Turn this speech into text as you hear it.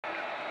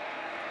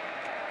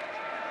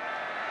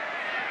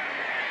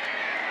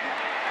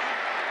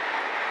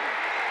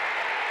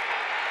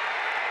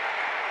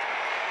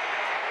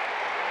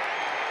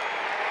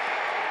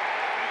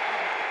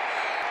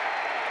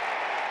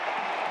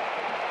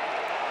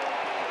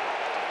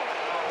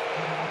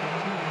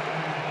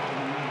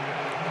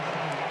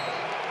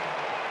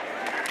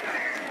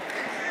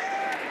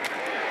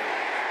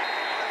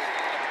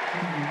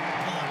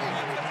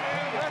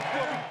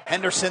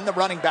Henderson, the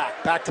running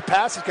back. Back to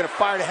pass. He's going to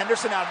fire to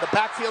Henderson out of the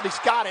backfield. He's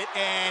got it,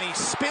 and he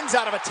spins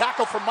out of a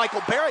tackle from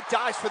Michael Barrett.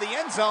 Dives for the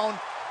end zone.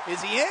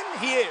 Is he in?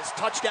 He is.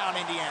 Touchdown,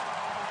 Indiana.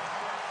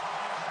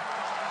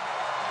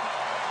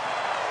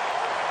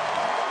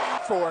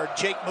 For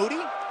Jake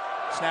Moody.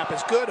 Snap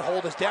is good.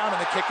 Hold is down,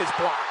 and the kick is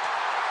blocked.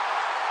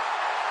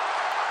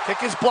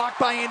 Kick is blocked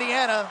by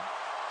Indiana,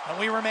 and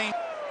we remain.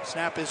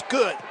 Snap is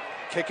good.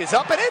 Kick is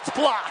up, and it's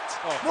blocked.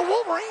 The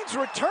Wolverines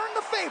return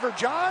the favor,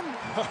 John.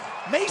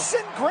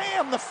 Mason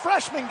Graham, the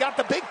freshman, got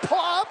the big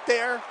paw up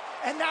there,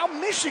 and now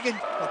Michigan.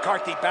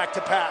 McCarthy back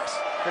to pass.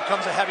 Here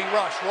comes a heavy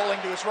rush,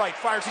 rolling to his right.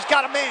 Fires, he's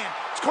got a man.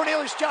 It's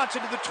Cornelius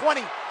Johnson to the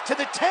 20, to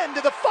the 10,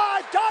 to the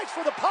 5. Dives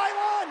for the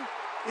pylon.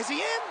 Is he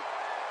in?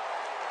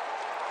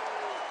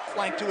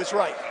 Flank to his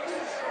right.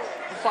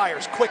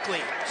 Fires quickly.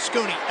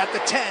 Scooney at the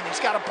 10. He's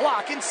got a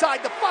block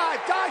inside the 5.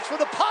 Dives for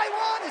the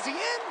pylon. Is he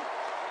in?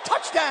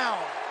 Touchdown.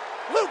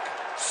 Luke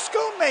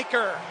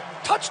Schoonmaker.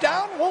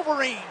 Touchdown,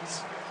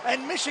 Wolverines.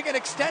 And Michigan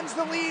extends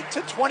the lead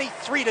to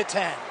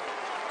 23-10.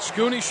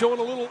 Scooney showing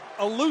a little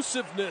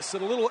elusiveness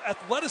and a little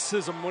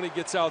athleticism when he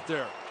gets out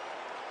there.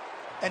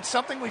 And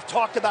something we've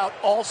talked about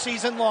all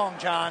season long,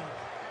 John.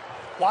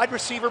 Wide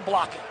receiver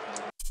blocking.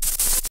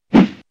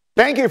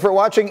 Thank you for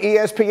watching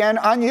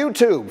ESPN on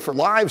YouTube. For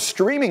live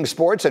streaming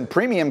sports and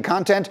premium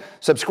content,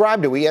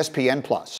 subscribe to ESPN+.